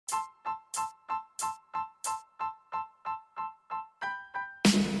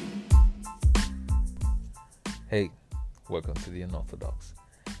Hey, welcome to the Unorthodox.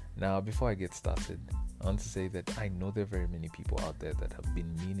 Now, before I get started, I want to say that I know there are very many people out there that have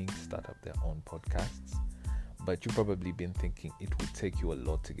been meaning to start up their own podcasts, but you've probably been thinking it would take you a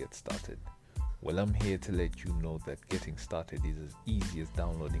lot to get started. Well, I'm here to let you know that getting started is as easy as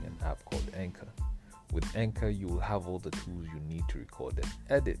downloading an app called Anchor. With Anchor, you will have all the tools you need to record and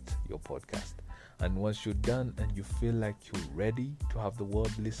edit your podcast. And once you're done and you feel like you're ready to have the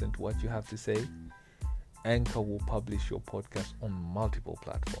world listen to what you have to say, Anchor will publish your podcast on multiple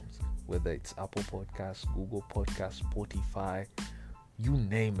platforms, whether it's Apple Podcasts, Google Podcasts, Spotify, you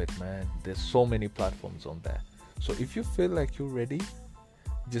name it, man. There's so many platforms on there. So if you feel like you're ready,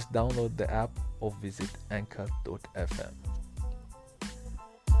 just download the app or visit anchor.fm.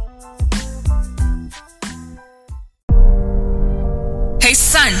 Hey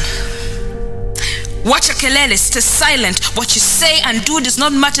son, wacha kelele, stay silent. What you say and do does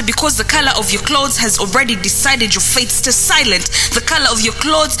not matter because the color of your clothes has already decided your fate. Stay silent. The color of your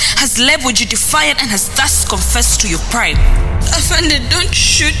clothes has labeled you defiant and has thus confessed to your pride. Afande, don't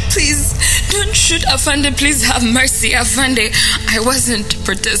shoot, please. Don't shoot, Afande, please have mercy. Afande, I wasn't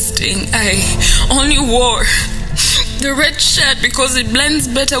protesting. I only wore the red shirt because it blends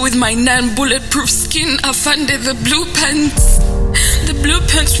better with my non-bulletproof skin. Afande, the blue pants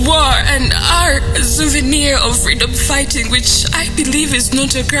were and are a souvenir of freedom fighting, which I believe is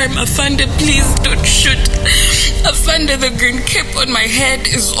not a crime. Afande, please don't shoot. Afande, the green cape on my head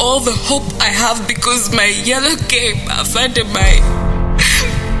is all the hope I have because my yellow cape, Afande,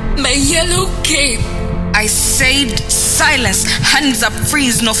 my yellow cape. I said silence, hands up,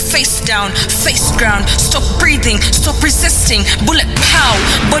 freeze, no face down, face ground, stop breathing, stop resisting, bullet pow,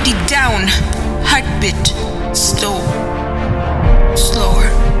 body down, heartbeat, slower,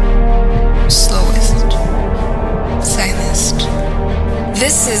 slowest, silenced.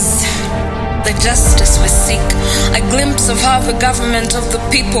 This is the justice we seek. A glimpse of how the government of the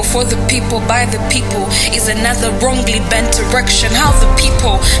people, for the people, by the people is another wrongly bent direction. How the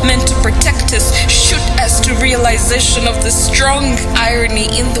people meant to protect us shoot us to realization of the strong irony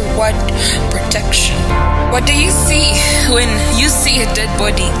in the word protection. What do you see when you see a dead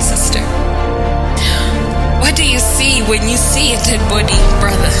body, sister? What do you see when you see a dead body,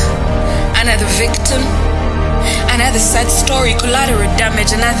 brother? Another victim? Another sad story, collateral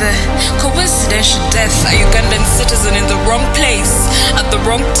damage, another coincidental death, a Ugandan citizen in the wrong place, at the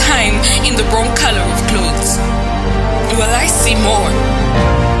wrong time, in the wrong color of clothes. Well, I see more.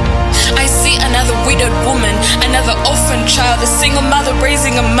 I see another widowed woman, another orphan child, a single mother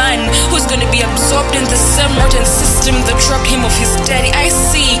raising a man who's going to be absorbed in the same rotten system that robbed him of his daddy. I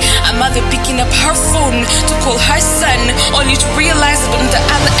see a mother picking up her phone to call her son, only to realize that on the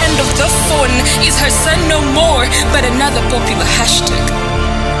other end of the phone is her son no more, but another popular hashtag.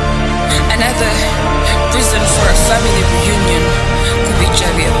 Another reason for a family reunion could be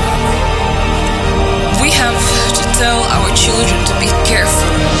Javier. We have to tell our children to be careful,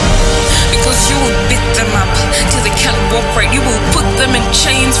 because you will beat them up till they can't walk right. You will put them in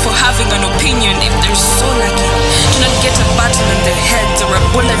chains for having an opinion if they're so lucky to not get a button on their heads or a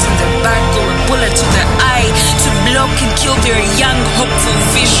bullet in their back or a bullet to their eye to block and kill their young hopeful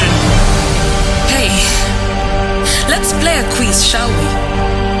vision. Hey, let's play a quiz, shall we?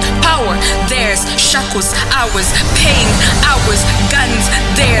 Power, theirs, shackles, ours, pain, ours, guns,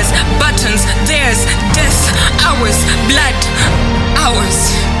 theirs, buttons, theirs, death, ours, blood, ours.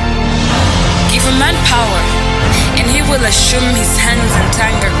 Give a man power, and he will assume his hands and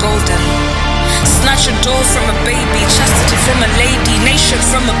tongue are golden. Snatch a doll from a baby, chastity from a lady, nation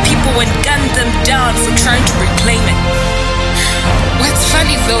from a people, and gun them down for trying to reclaim it. What's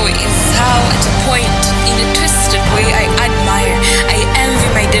funny though is how at a point, in a twisted way, I admire, I envy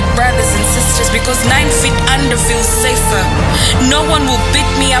my dead brothers and sisters because 9 feet under feels safer. No one will beat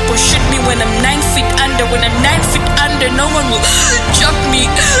me up or shoot me when I'm 9 feet under. When I'm 9 feet under, no one will chop me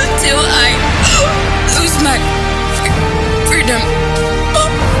till I lose my freedom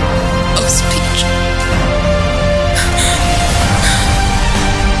of speech.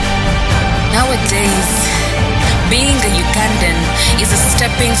 Nowadays, being a Ugandan is a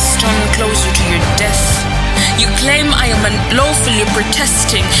stepping stone closer to your death. You claim I am unlawfully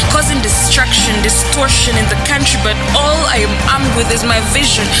protesting, causing distraction, distortion in the country, but all I am armed with is my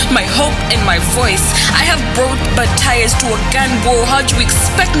vision, my hope, and my voice. I have brought bad tires to a gun war. How do you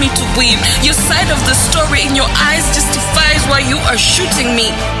expect me to win? Your side of the story in your eyes justifies why you are shooting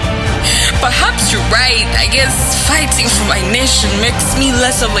me. Perhaps you're right. I guess fighting for my nation makes me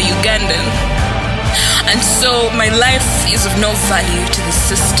less of a Ugandan. And so my life is of no value to the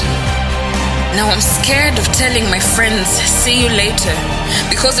system. Now I'm scared of telling my friends, see you later,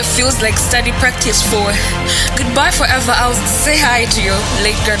 because it feels like study practice for goodbye forever. I'll say hi to your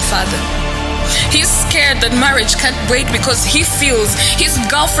late grandfather. He's scared that marriage can't wait because he feels his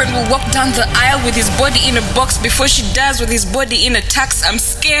girlfriend will walk down the aisle with his body in a box before she does with his body in a tax. I'm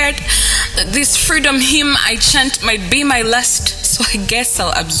scared that this freedom hymn I chant might be my last, so I guess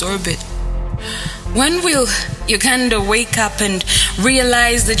I'll absorb it. When will Uganda wake up and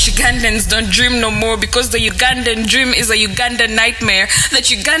realize that Ugandans don't dream no more because the Ugandan dream is a Ugandan nightmare? That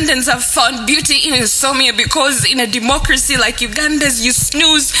Ugandans have found beauty in insomnia because in a democracy like Uganda's, you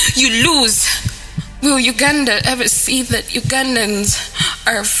snooze, you lose. Will Uganda ever see that Ugandans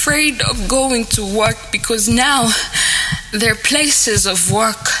are afraid of going to work because now their places of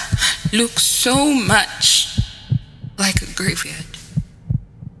work look so much like a graveyard?